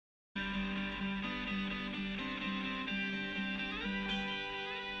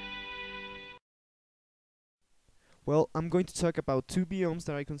Well, I'm going to talk about two biomes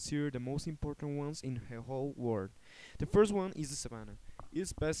that I consider the most important ones in the whole world. The first one is the savanna.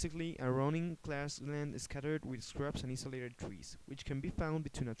 It's basically a running grassland scattered with shrubs and isolated trees, which can be found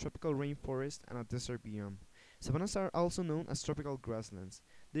between a tropical rainforest and a desert biome. Savannas are also known as tropical grasslands.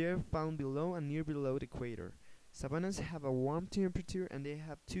 They are found below and near below the equator. Savannas have a warm temperature and they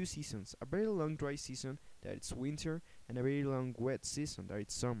have two seasons, a very long dry season that is winter and a very long wet season that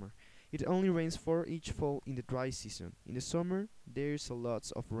is summer. It only rains for each fall in the dry season. In the summer, there's a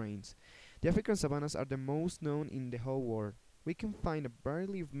lots of rains. The African savannas are the most known in the whole world. We can find a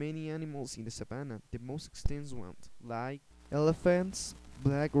variety of many animals in the savanna, the most extensive ones, like elephants,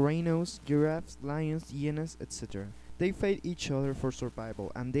 black rhinos, giraffes, lions, hyenas, etc. They fight each other for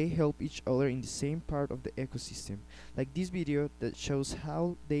survival and they help each other in the same part of the ecosystem, like this video that shows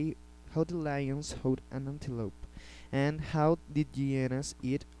how the lions hunt an antelope and how the hyenas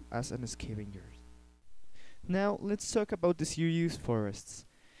eat as an scavenger. Now let's talk about deciduous forests.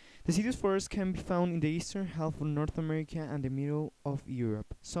 Deciduous forests can be found in the eastern half of North America and the middle of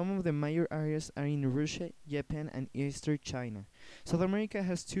Europe. Some of the major areas are in Russia, Japan, and eastern China. South America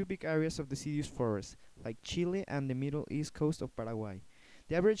has two big areas of deciduous forests, like Chile and the middle east coast of Paraguay.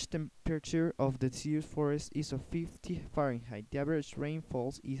 The average temperature of the deciduous forest is of 50 Fahrenheit. The average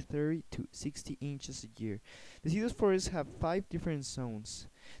rainfall is 30 to 60 inches a year. Deciduous forests have 5 different zones.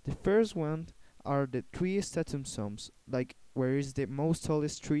 The first one are the three stratum zones, like where is the most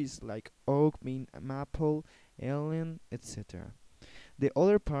tallest trees like oak, maple, elm, etc. The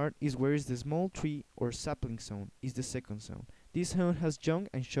other part is where is the small tree or sapling zone is the second zone. This zone has young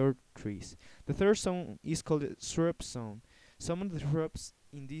and short trees. The third zone is called the shrub zone. Some of the shrubs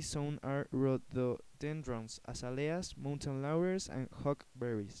in this zone are rhododendrons, azaleas, mountain laurels, and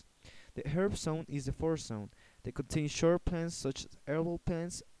huckleberries. The herb zone is the fourth zone. They contain short plants such as herbal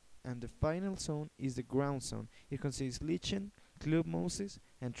plants, and the final zone is the ground zone. It contains lichen, club mosses,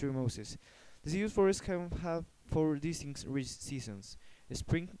 and tree mosses. The deciduous forest can have four distinct seasons: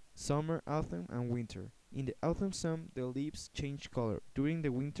 spring, summer, autumn, and winter. In the autumn zone, the leaves change color. During the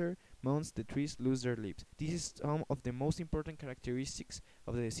winter months, the trees lose their leaves. This is some of the most important characteristics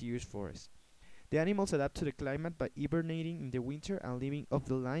of the deciduous forest. The animals adapt to the climate by hibernating in the winter and living off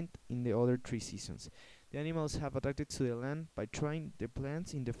the land in the other 3 seasons. The animals have adapted to the land by trying the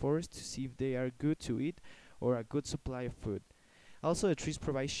plants in the forest to see if they are good to eat or a good supply of food. Also, the trees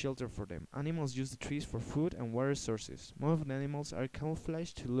provide shelter for them. Animals use the trees for food and water sources. Most of the animals are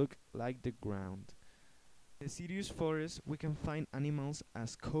camouflaged to look like the ground. In the deciduous forest, we can find animals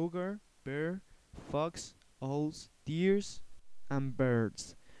as cougar, bear, fox, owls, deers, and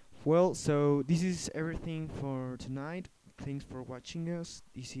birds. Well, so this is everything for tonight. Thanks for watching us.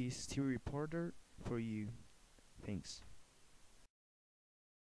 This is Steve Reporter for you. Thanks.